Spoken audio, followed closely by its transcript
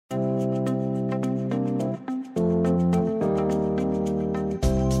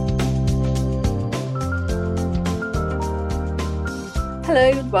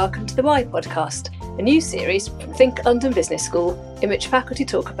Hello and welcome to the Why podcast, a new series from Think London Business School in which faculty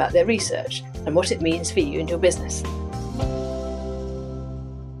talk about their research and what it means for you and your business.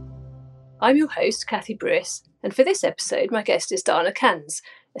 I'm your host, Cathy Brewis, and for this episode my guest is Dana Cairns,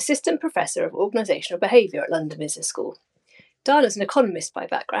 Assistant Professor of Organisational Behaviour at London Business School. Dana's an economist by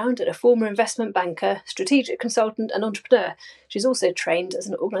background and a former investment banker, strategic consultant and entrepreneur. She's also trained as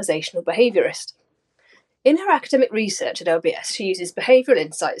an organisational behaviourist. In her academic research at LBS, she uses behavioural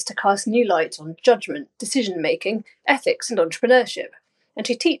insights to cast new light on judgment, decision-making, ethics and entrepreneurship, and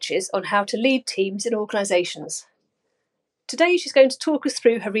she teaches on how to lead teams in organisations. Today she's going to talk us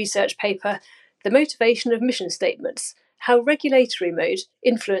through her research paper, The Motivation of Mission Statements, How Regulatory Mode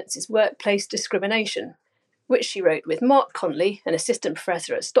Influences Workplace Discrimination, which she wrote with Mark Conley, an assistant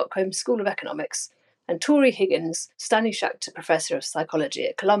professor at Stockholm School of Economics, and Tori Higgins, Stanley Schachter Professor of Psychology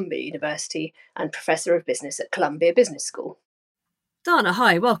at Columbia University and Professor of Business at Columbia Business School. Dana,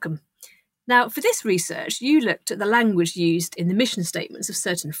 hi, welcome. Now, for this research, you looked at the language used in the mission statements of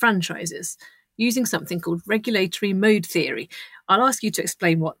certain franchises, using something called regulatory mode theory. I'll ask you to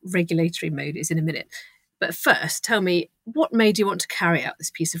explain what regulatory mode is in a minute. But first, tell me, what made you want to carry out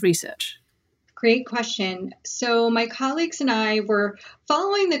this piece of research? Great question. So my colleagues and I were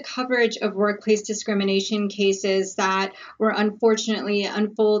following the coverage of workplace discrimination cases that were unfortunately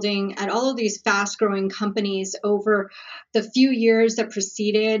unfolding at all of these fast-growing companies over the few years that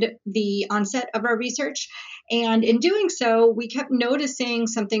preceded the onset of our research. And in doing so, we kept noticing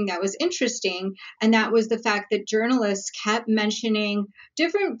something that was interesting, and that was the fact that journalists kept mentioning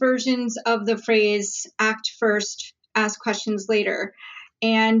different versions of the phrase, act first, ask questions later,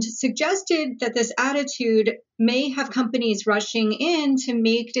 and suggested that this attitude may have companies rushing in to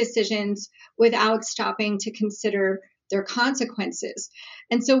make decisions without stopping to consider their consequences.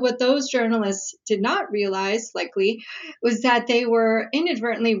 And so what those journalists did not realize, likely, was that they were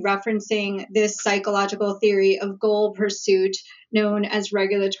inadvertently referencing this psychological theory of goal pursuit known as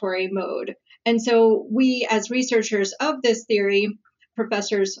regulatory mode. And so we, as researchers of this theory,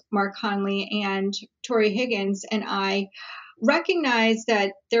 Professors Mark Conley and Tori Higgins and I, recognized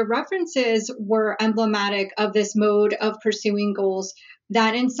that their references were emblematic of this mode of pursuing goals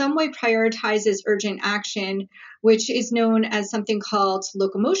that in some way prioritizes urgent action, which is known as something called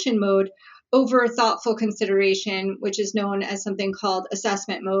locomotion mode, over thoughtful consideration, which is known as something called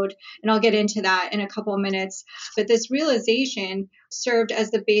assessment mode. And I'll get into that in a couple of minutes. But this realization served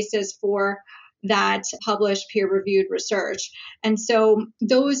as the basis for that published peer-reviewed research. And so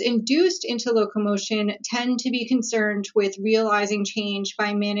those induced into locomotion tend to be concerned with realizing change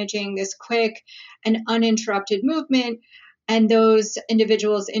by managing this quick and uninterrupted movement. And those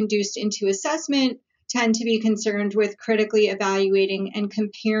individuals induced into assessment tend to be concerned with critically evaluating and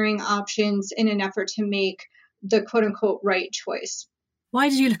comparing options in an effort to make the quote-unquote right choice. Why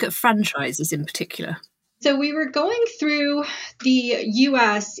did you look at franchises in particular? So we were going through the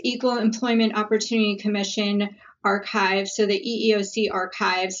U.S. Equal Employment Opportunity Commission archives, so the EEOC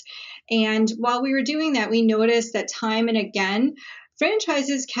archives. And while we were doing that, we noticed that time and again,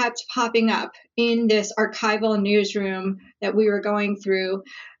 franchises kept popping up in this archival newsroom that we were going through.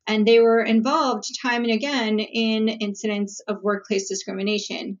 And they were involved time and again in incidents of workplace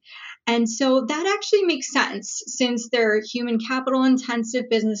discrimination. And so that actually makes sense since they're human capital intensive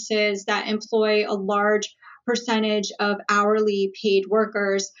businesses that employ a large percentage of hourly paid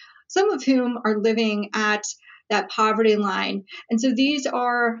workers, some of whom are living at that poverty line. And so these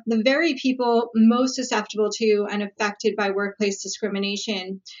are the very people most susceptible to and affected by workplace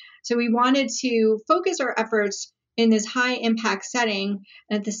discrimination. So we wanted to focus our efforts in this high impact setting.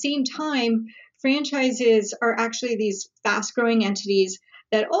 And at the same time, franchises are actually these fast growing entities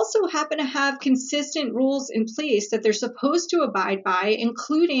that also happen to have consistent rules in place that they're supposed to abide by,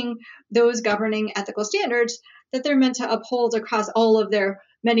 including those governing ethical standards that they're meant to uphold across all of their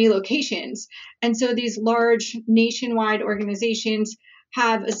many locations. And so these large nationwide organizations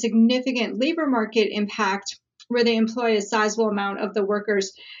have a significant labor market impact where they employ a sizable amount of the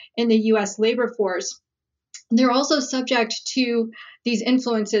workers in the U.S. labor force. They're also subject to these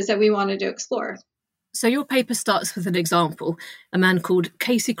influences that we wanted to explore. So your paper starts with an example, a man called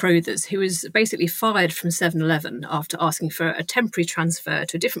Casey Crothers, who was basically fired from 7-Eleven after asking for a temporary transfer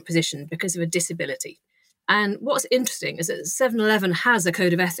to a different position because of a disability. And what's interesting is that 7-Eleven has a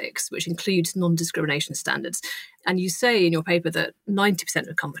code of ethics, which includes non-discrimination standards. And you say in your paper that 90%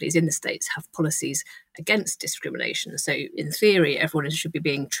 of companies in the States have policies against discrimination. So in theory, everyone should be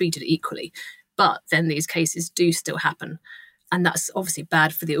being treated equally. But then these cases do still happen. And that's obviously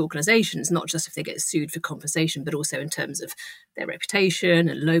bad for the organisations, not just if they get sued for compensation, but also in terms of their reputation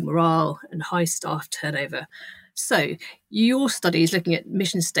and low morale and high staff turnover. So your study is looking at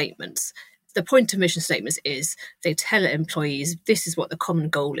mission statements. The point of mission statements is they tell employees this is what the common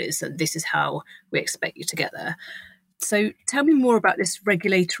goal is and this is how we expect you to get there. So tell me more about this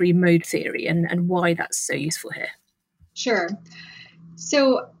regulatory mode theory and why that's so useful here. Sure.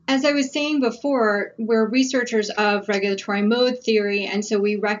 So as I was saying before, we're researchers of regulatory mode theory, and so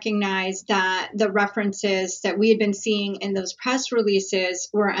we recognize that the references that we had been seeing in those press releases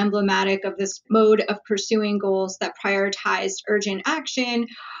were emblematic of this mode of pursuing goals that prioritized urgent action,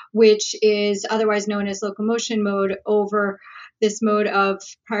 which is otherwise known as locomotion mode, over this mode of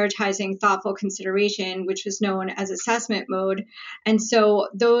prioritizing thoughtful consideration, which was known as assessment mode. And so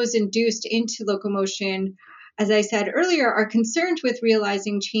those induced into locomotion, as I said earlier, are concerned with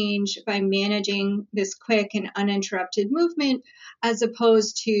realizing change by managing this quick and uninterrupted movement, as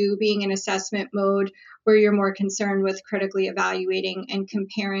opposed to being in assessment mode, where you're more concerned with critically evaluating and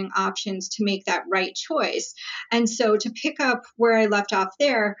comparing options to make that right choice. And so to pick up where I left off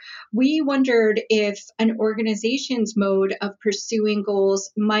there, we wondered if an organization's mode of pursuing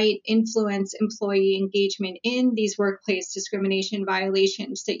goals might influence employee engagement in these workplace discrimination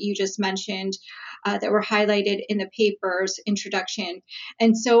violations that you just mentioned, that were highlighted in the paper's introduction.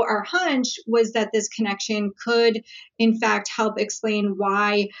 And so our hunch was that this connection could, in fact, help explain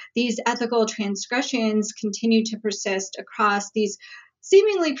why these ethical transgressions continue to persist across these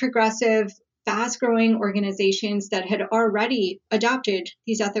seemingly progressive, fast-growing organizations that had already adopted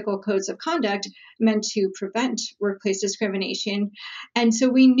these ethical codes of conduct meant to prevent workplace discrimination. And so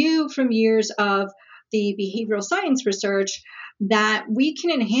we knew from years of the behavioral science research that we can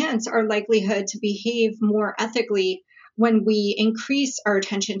enhance our likelihood to behave more ethically when we increase our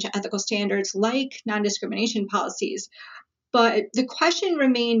attention to ethical standards like non-discrimination policies. But the question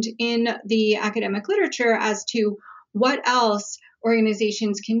remained in the academic literature as to what else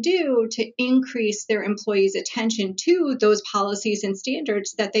organizations can do to increase their employees' attention to those policies and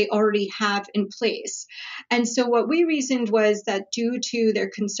standards that they already have in place. And so what we reasoned was that due to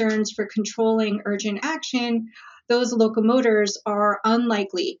their concerns for controlling urgent action, those locomotors are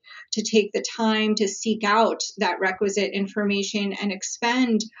unlikely to take the time to seek out that requisite information and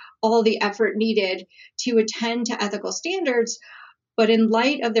expend all the effort needed to attend to ethical standards. But in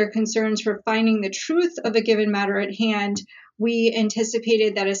light of their concerns for finding the truth of a given matter at hand, we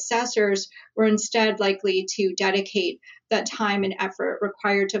anticipated that assessors were instead likely to dedicate that time and effort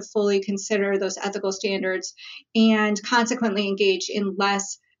required to fully consider those ethical standards and consequently engage in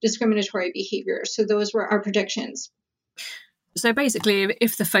less discriminatory behavior. So those were our predictions. So basically,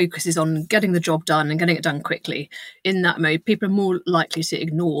 if the focus is on getting the job done and getting it done quickly, in that mode, people are more likely to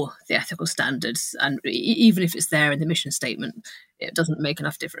ignore the ethical standards. And even if it's there in the mission statement, it doesn't make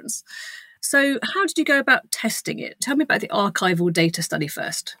enough difference. So how did you go about testing it? Tell me about the archival data study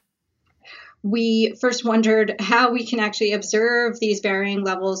first. We first wondered how we can actually observe these varying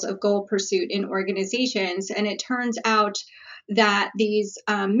levels of goal pursuit in organizations. And it turns out that these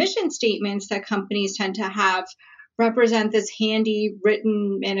mission statements that companies tend to have represent this handy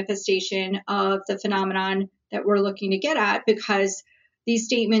written manifestation of the phenomenon that we're looking to get at, because these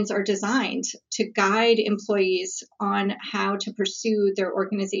statements are designed to guide employees on how to pursue their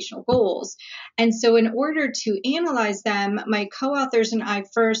organizational goals. And so in order to analyze them, my co-authors and I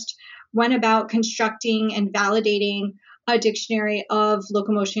first went about constructing and validating a dictionary of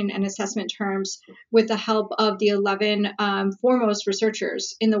locomotion and assessment terms with the help of the 11 foremost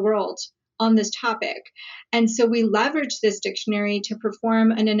researchers in the world on this topic. And so we leveraged this dictionary to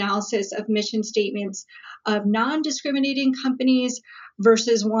perform an analysis of mission statements of non-discriminating companies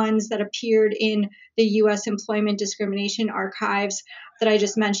versus ones that appeared in the U.S. Employment Discrimination Archives that I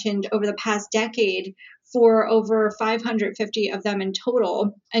just mentioned over the past decade, for over 550 of them in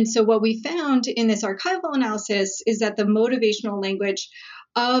total. And so what we found in this archival analysis is that the motivational language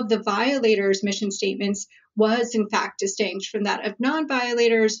of the violators' mission statements was in fact distinct from that of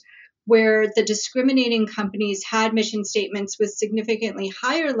non-violators, where the discriminating companies had mission statements with significantly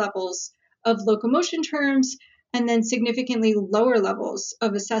higher levels of locomotion terms and then significantly lower levels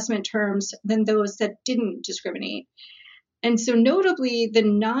of assessment terms than those that didn't discriminate. And so notably, the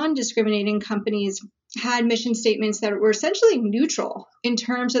non-discriminating companies had mission statements that were essentially neutral in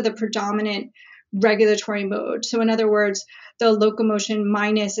terms of the predominant regulatory mode. So in other words, the locomotion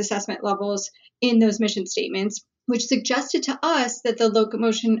minus assessment levels in those mission statements, which suggested to us that the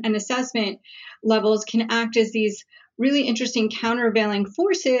locomotion and assessment levels can act as these really interesting countervailing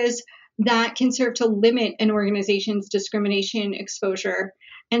forces that can serve to limit an organization's discrimination exposure.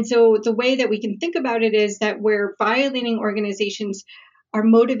 And so the way that we can think about it is that where violating organizations are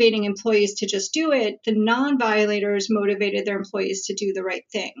motivating employees to just do it, the non-violators motivated their employees to do the right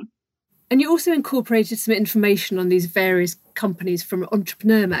thing. And you also incorporated some information on these various companies from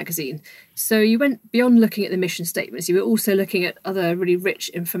Entrepreneur magazine. So you went beyond looking at the mission statements. You were also looking at other really rich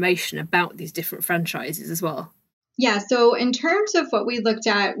information about these different franchises as well. Yeah, so in terms of what we looked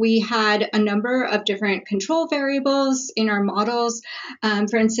at, we had a number of different control variables in our models.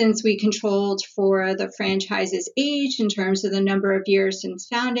 For instance, we controlled for the franchise's age in terms of the number of years since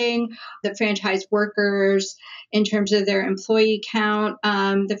founding, the franchise workers in terms of their employee count,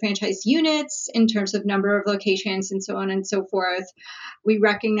 the franchise units in terms of number of locations, and so on and so forth. We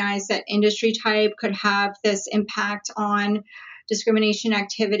recognized that industry type could have this impact on discrimination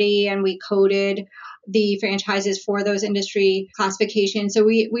activity, and we coded the franchises for those industry classifications. So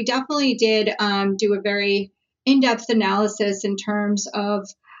we definitely did do a very in-depth analysis in terms of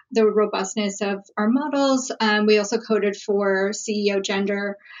the robustness of our models. We also coded for CEO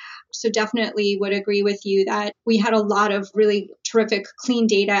gender. So definitely would agree with you that we had a lot of really terrific clean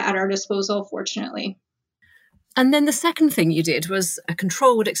data at our disposal, fortunately. And then the second thing you did was a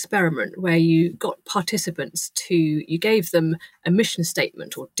controlled experiment where you got participants you gave them a mission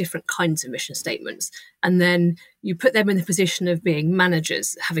statement or different kinds of mission statements, and then you put them in the position of being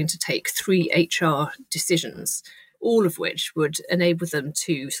managers, having to take 3 HR decisions, all of which would enable them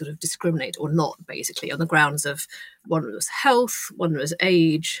to sort of discriminate or not, basically, on the grounds of one was health, one was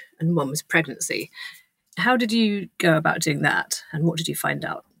age, and one was pregnancy. How did you go about doing that, and what did you find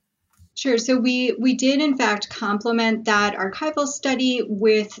out? Sure. So we did, in fact, complement that archival study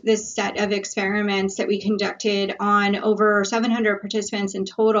with this set of experiments that we conducted on over 700 participants in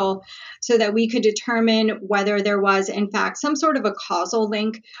total, so that we could determine whether there was, in fact, some sort of a causal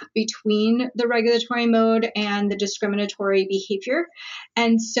link between the regulatory mode and the discriminatory behavior.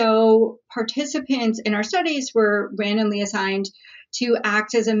 And so participants in our studies were randomly assigned to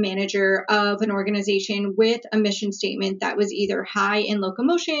act as a manager of an organization with a mission statement that was either high in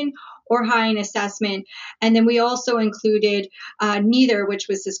locomotion or high in assessment. And then we also included neither, which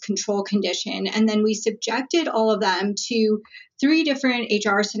was this control condition. And then we subjected all of them to 3 different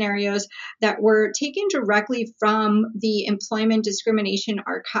HR scenarios that were taken directly from the employment discrimination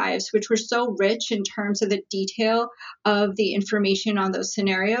archives, which were so rich in terms of the detail of the information on those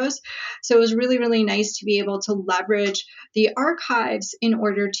scenarios. So it was really, really nice to be able to leverage the archives in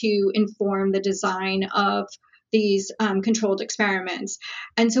order to inform the design of these controlled experiments.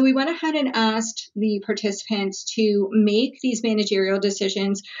 And so we went ahead and asked the participants to make these managerial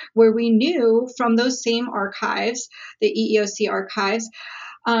decisions where we knew from those same archives, the EEOC archives,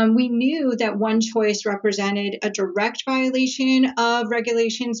 we knew that one choice represented a direct violation of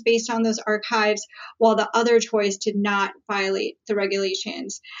regulations based on those archives, while the other choice did not violate the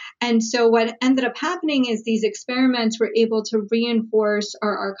regulations. And so what ended up happening is these experiments were able to reinforce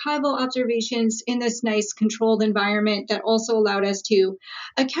our archival observations in this nice controlled environment that also allowed us to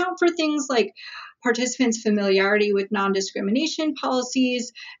account for things like participants' familiarity with non-discrimination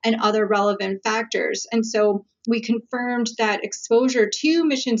policies and other relevant factors. And so we confirmed that exposure to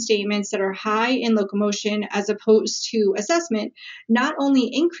mission statements that are high in locomotion as opposed to assessment not only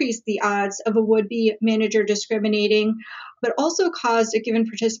increased the odds of a would-be manager discriminating, but also caused a given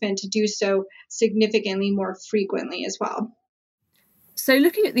participant to do so significantly more frequently as well. So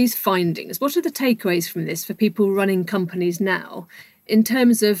looking at these findings, what are the takeaways from this for people running companies now in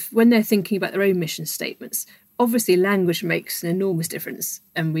terms of when they're thinking about their own mission statements? Obviously, language makes an enormous difference,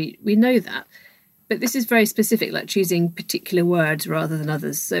 and we know that. But this is very specific, like choosing particular words rather than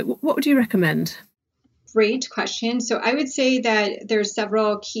others. So what would you recommend? Great question. So I would say that there's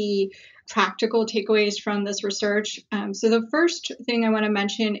several key practical takeaways from this research. So the first thing I want to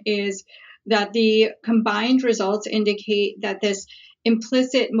mention is that the combined results indicate that this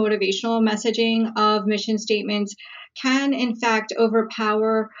implicit motivational messaging of mission statements can, in fact,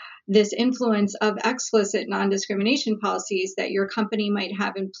 overpower this influence of explicit non-discrimination policies that your company might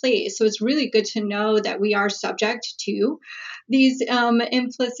have in place. So it's really good to know that we are subject to these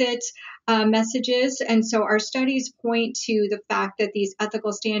implicit messages. And so our studies point to the fact that these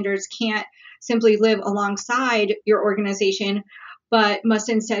ethical standards can't simply live alongside your organization, but must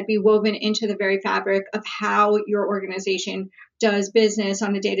instead be woven into the very fabric of how your organization does business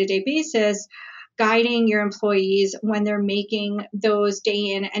on a day-to-day basis, guiding your employees when they're making those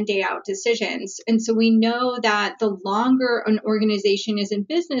day in and day out decisions. And so we know that the longer an organization is in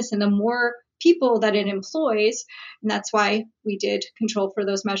business and the more people that it employs, and that's why we did control for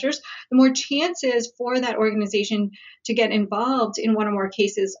those measures, the more chances for that organization to get involved in one or more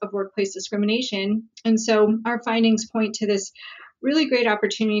cases of workplace discrimination. And so our findings point to this really great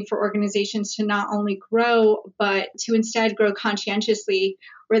opportunity for organizations to not only grow, but to instead grow conscientiously,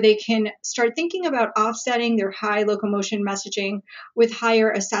 where they can start thinking about offsetting their high locomotion messaging with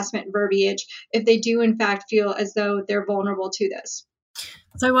higher assessment verbiage if they do in fact feel as though they're vulnerable to this.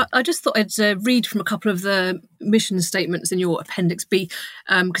 So I just thought I'd read from a couple of the mission statements in your Appendix B,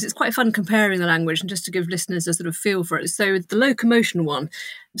 because it's quite fun comparing the language and just to give listeners a sort of feel for it. So the locomotion one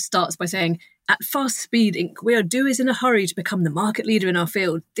starts by saying, "At Fast Speed Inc., we are doers in a hurry to become the market leader in our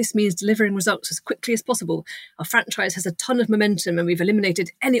field. This means delivering results as quickly as possible. Our franchise has a ton of momentum and we've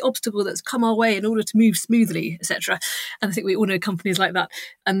eliminated any obstacle that's come our way in order to move smoothly," etc. And I think we all know companies like that.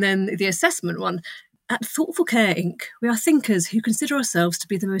 And then the assessment one, "At Thoughtful Care Inc., we are thinkers who consider ourselves to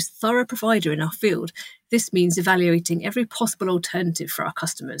be the most thorough provider in our field. This means evaluating every possible alternative for our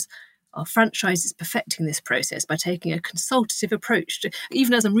customers. Our franchise is perfecting this process by taking a consultative approach to,"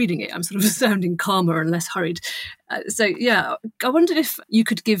 even as I'm reading it, I'm sort of sounding calmer and less hurried. I wondered if you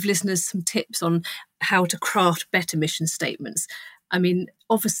could give listeners some tips on how to craft better mission statements. I mean,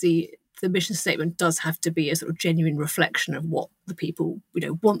 obviously, the mission statement does have to be a sort of genuine reflection of what the people,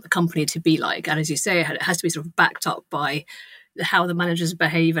 want the company to be like. And as you say, it has to be sort of backed up by how the managers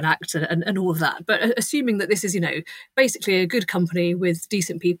behave and act and all of that. But assuming that this is, basically a good company with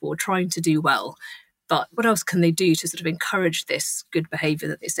decent people trying to do well, but what else can they do to sort of encourage this good behavior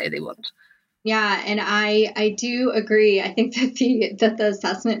that they say they want? Yeah, and I do agree. I think that the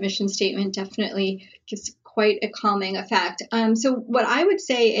assessment mission statement definitely gives quite a calming effect. So what I would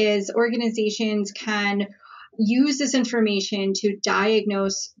say is organizations can use this information to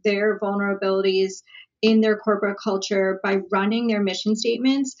diagnose their vulnerabilities in their corporate culture by running their mission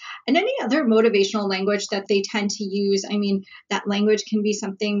statements and any other motivational language that they tend to use. I mean, that language can be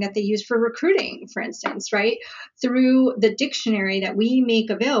something that they use for recruiting, for instance, right? Through the dictionary that we make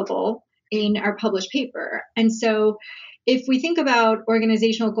available in our published paper. And so if we think about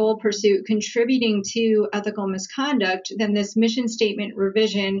organizational goal pursuit contributing to ethical misconduct, then this mission statement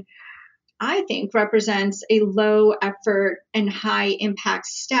revision, I think, represents a low effort and high impact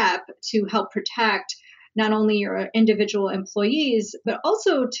step to help protect not only your individual employees, but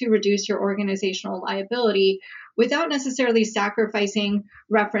also to reduce your organizational liability without necessarily sacrificing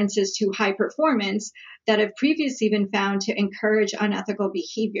references to high performance that have previously been found to encourage unethical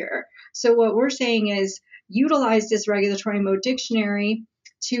behavior. So what we're saying is utilize this regulatory mode dictionary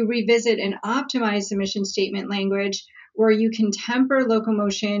to revisit and optimize the mission statement language where you can temper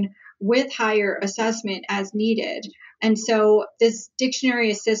locomotion with higher assessment as needed. And so this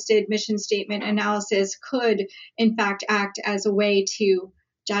dictionary assisted mission statement analysis could in fact act as a way to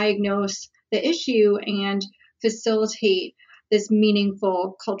diagnose the issue and facilitate this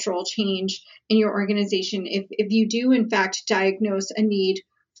meaningful cultural change in your organization if you do in fact diagnose a need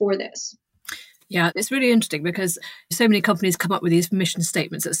for this. Yeah, it's really interesting because so many companies come up with these mission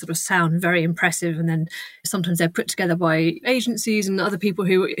statements that sort of sound very impressive, and then sometimes they're put together by agencies and other people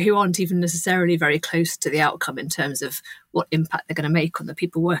who aren't even necessarily very close to the outcome in terms of what impact they're going to make on the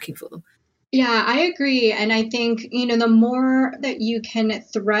people working for them. Yeah, I agree. And I think, the more that you can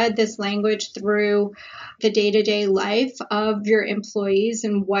thread this language through the day-to-day life of your employees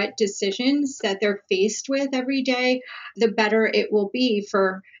and what decisions that they're faced with every day, the better it will be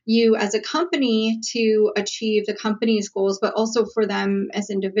for you as a company to achieve the company's goals, but also for them as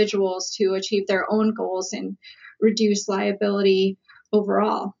individuals to achieve their own goals and reduce liability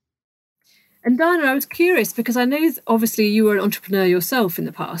overall. And Dana, I was curious because I know obviously you were an entrepreneur yourself in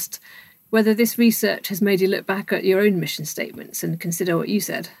the past, whether this research has made you look back at your own mission statements and consider what you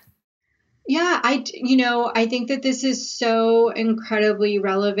said. Yeah, I think that this is so incredibly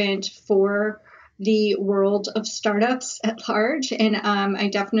relevant for the world of startups at large. And I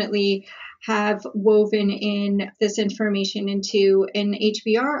definitely have woven in this information into an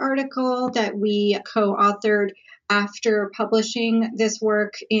HBR article that we co-authored after publishing this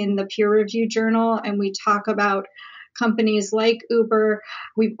work in the peer-reviewed journal. And we talk about companies like Uber.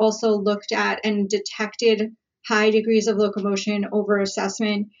 We've also looked at and detected high degrees of locomotion over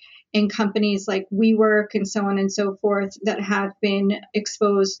assessment in companies like WeWork and so on and so forth that have been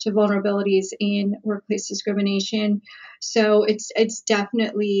exposed to vulnerabilities in workplace discrimination. So it's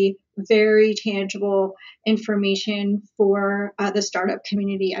definitely very tangible information for the startup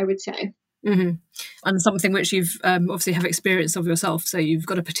community, I would say. Mm-hmm. And something which you've obviously have experience of yourself, so you've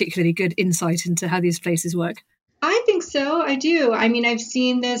got a particularly good insight into how these places work. I think so. I do. I mean, I've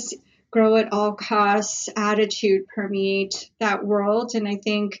seen this grow at all costs attitude permeate that world. And I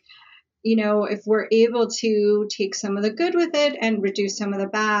think, if we're able to take some of the good with it and reduce some of the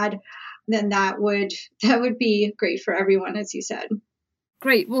bad, then that would be great for everyone, as you said.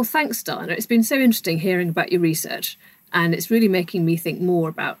 Great. Well, thanks, Dana. It's been so interesting hearing about your research. And it's really making me think more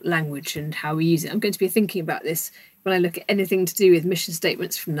about language and how we use it. I'm going to be thinking about this when I look at anything to do with mission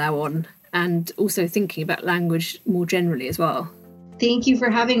statements from now on, and also thinking about language more generally as well. Thank you for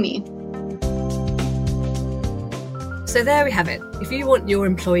having me. So there we have it. If you want your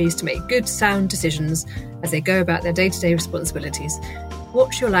employees to make good, sound decisions as they go about their day-to-day responsibilities,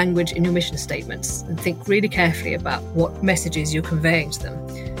 watch your language in your mission statements and think really carefully about what messages you're conveying to them.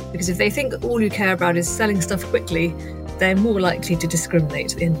 Because if they think that all you care about is selling stuff quickly, they're more likely to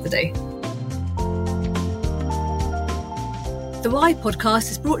discriminate at the end of the day. The Why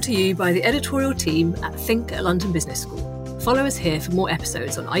podcast is brought to you by the editorial team at Think at London Business School. Follow us here for more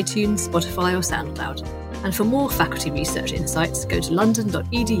episodes on iTunes, Spotify or SoundCloud. And for more faculty research insights, go to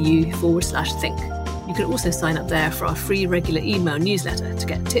london.edu/think. You can also sign up there for our free regular email newsletter to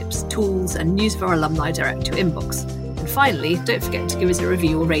get tips, tools and news for our alumni direct to your inbox. And finally, don't forget to give us a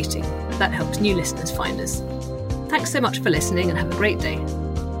review or rating. That helps new listeners find us. Thanks so much for listening and have a great day.